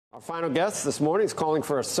Our final guest this morning is calling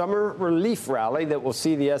for a summer relief rally that will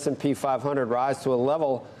see the S&P 500 rise to a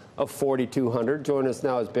level of 4,200. Joining us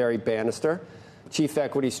now is Barry Bannister, Chief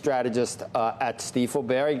Equity Strategist at Stifel.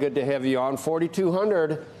 Barry, good to have you on.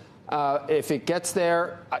 4,200. If it gets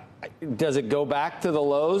there, does it go back to the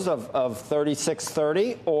lows of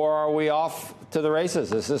 3630, or are we off to the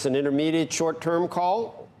races? Is this an intermediate short-term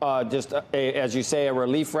call? As you say, a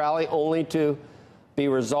relief rally only to be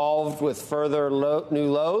resolved with further new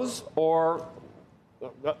lows, or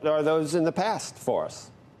are those in the past for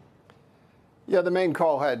us? Yeah, the main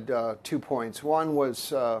call had 2 points. One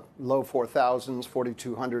was low 4,000s,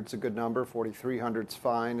 4,200 is a good number, 4,300 is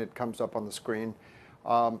fine. It comes up on the screen.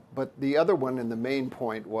 But the other one and the main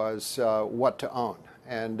point was what to own.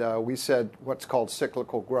 And we said what's called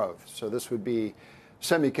cyclical growth. So this would be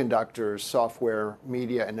semiconductors, software,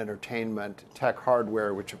 media and entertainment, tech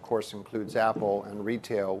hardware, which of course includes Apple, and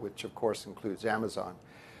retail, which of course includes Amazon.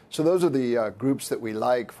 So those are the groups that we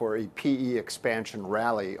like for a PE expansion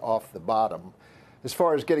rally off the bottom. As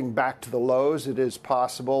far as getting back to the lows, it is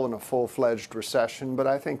possible in a full-fledged recession, but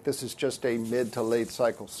I think this is just a mid to late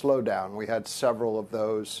cycle slowdown. We had several of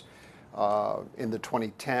those in the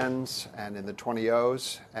 2010s and in the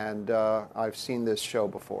 2000s, and I've seen this show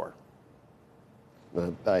before.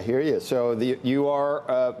 I hear you. So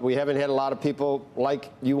we haven't had a lot of people like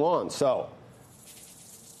you on. So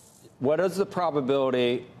what is the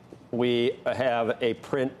probability we have a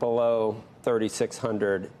print below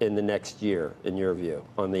 3,600 in the next year, in your view,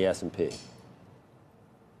 on the S&P?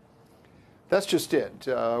 That's just it.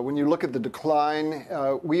 When you look at the decline,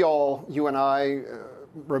 you and I,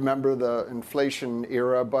 remember the inflation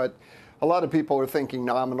era, but a lot of people are thinking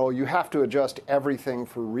nominal. You have to adjust everything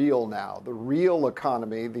for real now. The real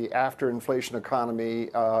economy, the after-inflation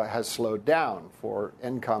economy, has slowed down for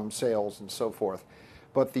income, sales, and so forth.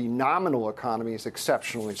 But the nominal economy is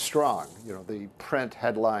exceptionally strong. You know, the print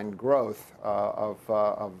headline growth of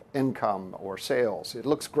income or sales, it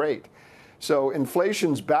looks great. So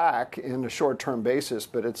inflation's back in a short-term basis,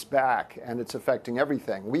 but it's back, and it's affecting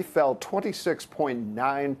everything. We fell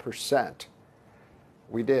 26.9%.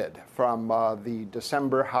 We did, from the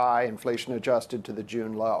December high, inflation adjusted, to the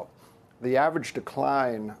June low. The average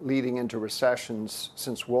decline leading into recessions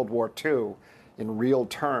since World War II in real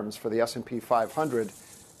terms for the S&P 500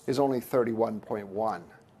 is only 31.1%.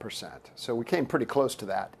 So we came pretty close to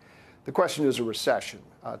that. The question is a recession.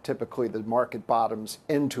 Typically, the market bottoms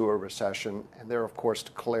into a recession, and they're, of course,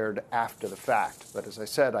 declared after the fact. But as I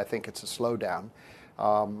said, I think it's a slowdown.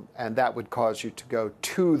 And that would cause you to go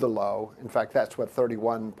to the low. In fact, that's what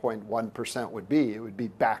 31.1% would be. It would be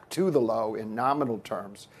back to the low in nominal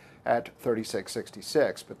terms at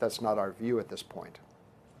 36.66, but that's not our view at this point.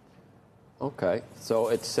 Okay. So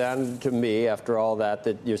it sounded to me, after all that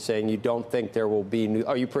you're saying you don't think there will be new.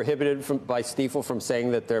 Are you prohibited by Stifel from saying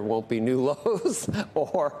that there won't be new lows?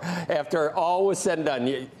 Or after all was said and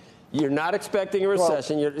done, you're not expecting a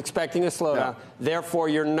recession, you're expecting a slowdown. No. Therefore,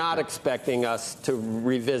 you're not expecting us to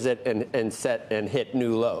revisit and set and hit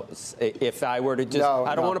new lows. If I were to just,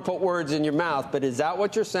 I don't want to put words in your mouth, but is that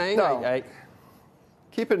what you're saying? No.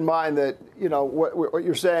 Keep in mind that, you know, what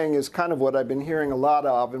you're saying is kind of what I've been hearing a lot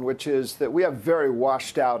of, and which is that we have very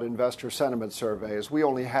washed out investor sentiment surveys. We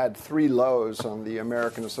only had 3 lows on the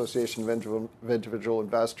American Association of Individual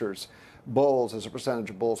Investors, bulls as a percentage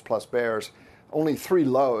of bulls plus bears. Only 3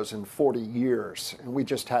 lows in 40 years, and we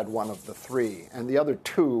just had one of the 3. And the other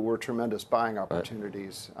 2 were tremendous buying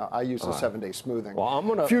opportunities. I use the 7-day smoothing.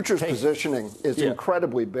 Well, Futures positioning is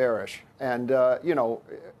incredibly bearish. And, you know,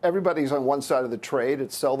 everybody's on one side of the trade.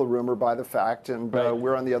 It's sell the rumor, buy the fact, and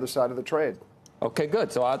we're on the other side of the trade. Okay, good.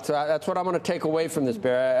 So that's what I'm going to take away from this,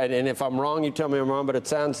 Barry. And if I'm wrong, you tell me I'm wrong, but it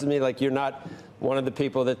sounds to me like you're not one of the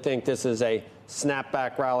people that think this is a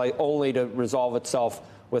snapback rally only to resolve itself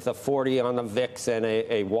with a 40 on the VIX and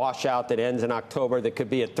a washout that ends in October that could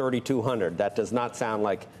be at 3,200. That does not sound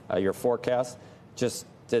like your forecast.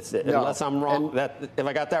 Unless I'm wrong, if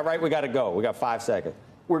I got that right, we got to go. We got 5 seconds.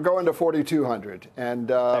 We're going to 4,200 and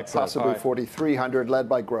possibly 4,300, led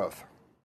by growth.